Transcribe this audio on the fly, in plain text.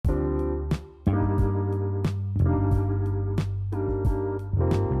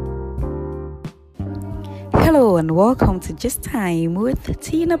Hello and welcome to Just Time with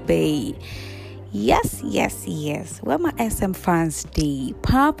Tina Bay. Yes. Where my SM fans day?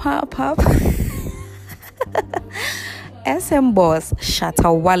 Pop. SM boss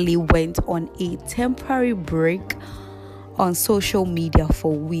Shatta Wale went on a temporary break on social media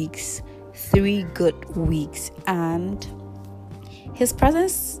for weeks, 3 good weeks, and his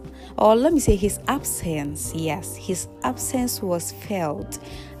presence, or let me say his absence, his absence was felt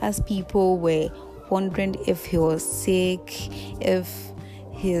as people were wondering if he was sick, if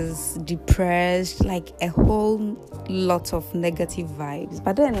he's depressed, like a whole lot of negative vibes.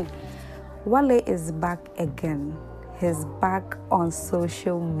 But then Wale is back again. He's back on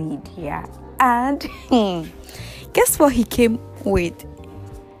social media, and guess what he came with?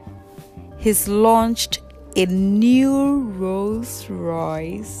 He's launched a new Rolls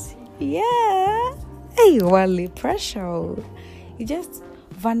Royce. Yeah. Hey, Wale, pressure. He just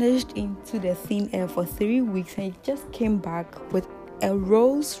vanished into the thin air for 3 weeks and he just came back with a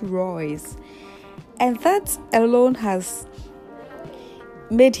Rolls Royce. And that alone has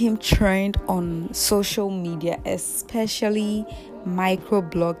made him trend on social media, especially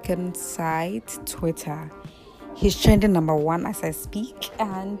microblogging site Twitter. He's trending number 1 as I speak,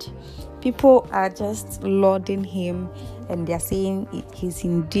 and people are just lauding him and they're saying he's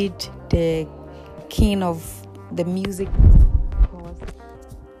indeed the king of the music.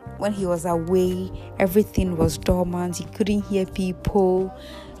 When he was away, everything was dormant. He couldn't hear people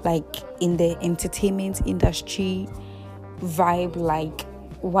like in the entertainment industry vibe like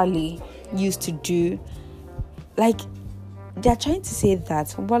Wale used to do. Like, they're trying to say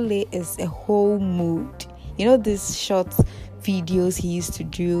that Wale is a whole mood. You know, these short videos he used to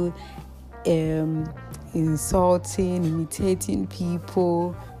do, insulting, imitating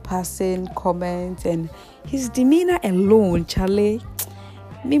people, passing comments, and his demeanor alone, Charlie.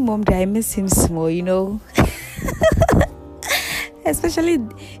 Me mom, I miss him small, you know. Especially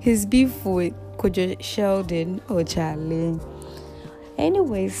his beef with Kojo Sheldon. Oh, Charlie.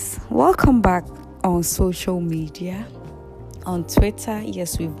 Anyways, welcome back on social media. On Twitter,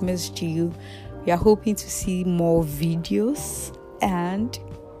 yes, we've missed you. We are hoping to see more videos and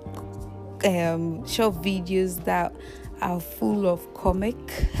short videos that are full of comic.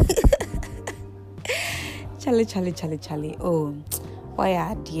 Charlie. Oh, why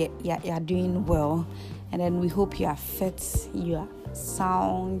you're doing well, and then we hope you are fit, you are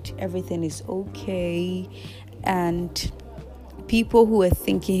sound, everything is okay. And people who were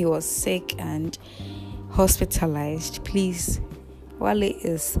thinking he was sick and hospitalized, please, Wale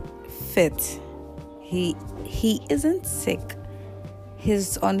is fit. He isn't sick.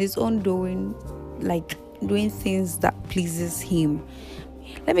 He's on his own doing things that pleases him.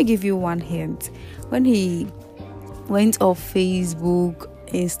 Let me give you one hint. When he went off Facebook,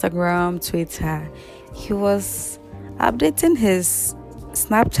 Instagram, Twitter, he was updating his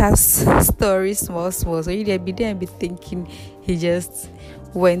Snapchat story small. So you'd be thinking he just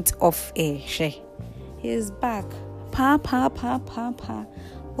went off air. He's back. Pa.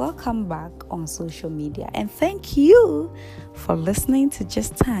 Welcome back on social media, and thank you for listening to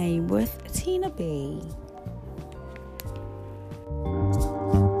Just Time with Tina Bay.